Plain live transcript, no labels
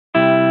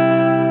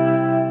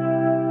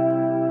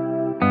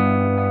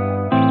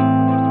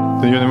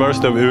The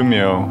University of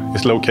Umeå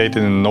is located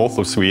in the north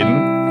of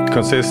Sweden. It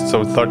consists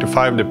of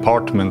 35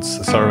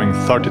 departments serving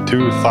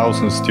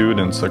 32,000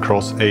 students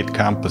across 8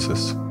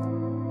 campuses.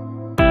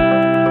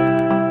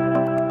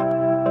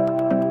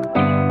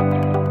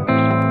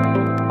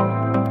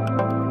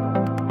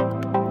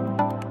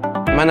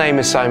 My name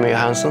is Simon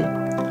Johansson.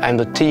 I'm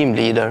the team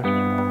leader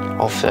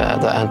of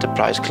the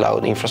enterprise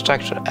cloud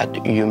infrastructure at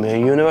Umeå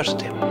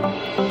University.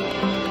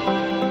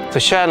 The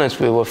challenge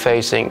we were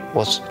facing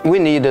was we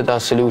needed a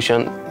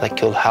solution that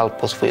could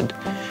help us with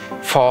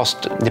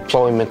fast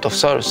deployment of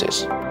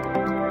services.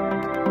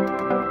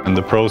 And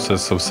the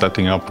process of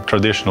setting up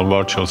traditional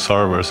virtual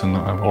servers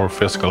or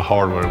physical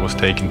hardware was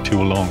taking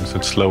too long, so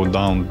it slowed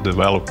down the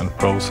development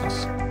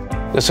process.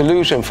 The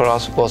solution for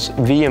us was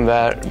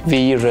VMware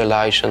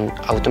vRealize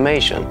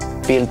automation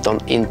built on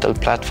Intel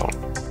platform.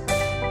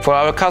 For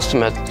our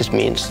customers, this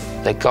means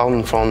they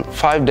come from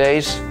 5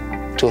 days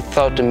to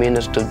 30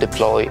 minutes to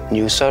deploy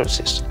new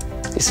services.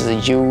 This is a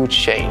huge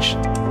change.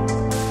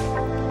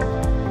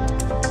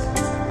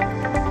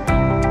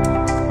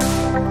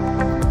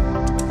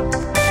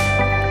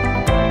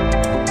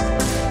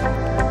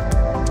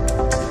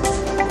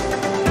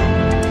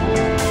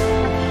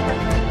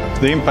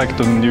 The impact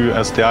of the new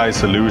SDI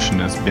solution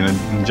has been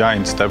a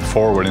giant step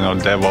forward in our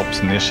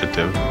DevOps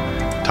initiative.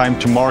 Time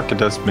to market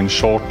has been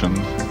shortened,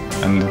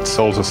 and it's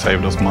also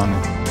saved us money.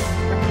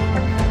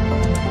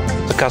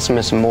 The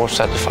customers are more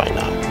satisfied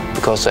now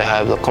because they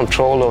have the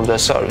control of their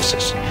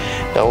services.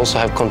 They also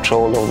have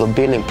control of the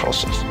billing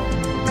process.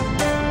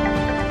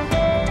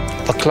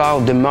 The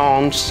cloud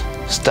demands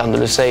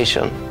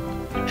standardization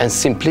and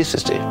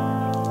simplicity,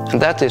 and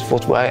that is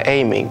what we are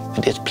aiming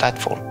with this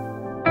platform.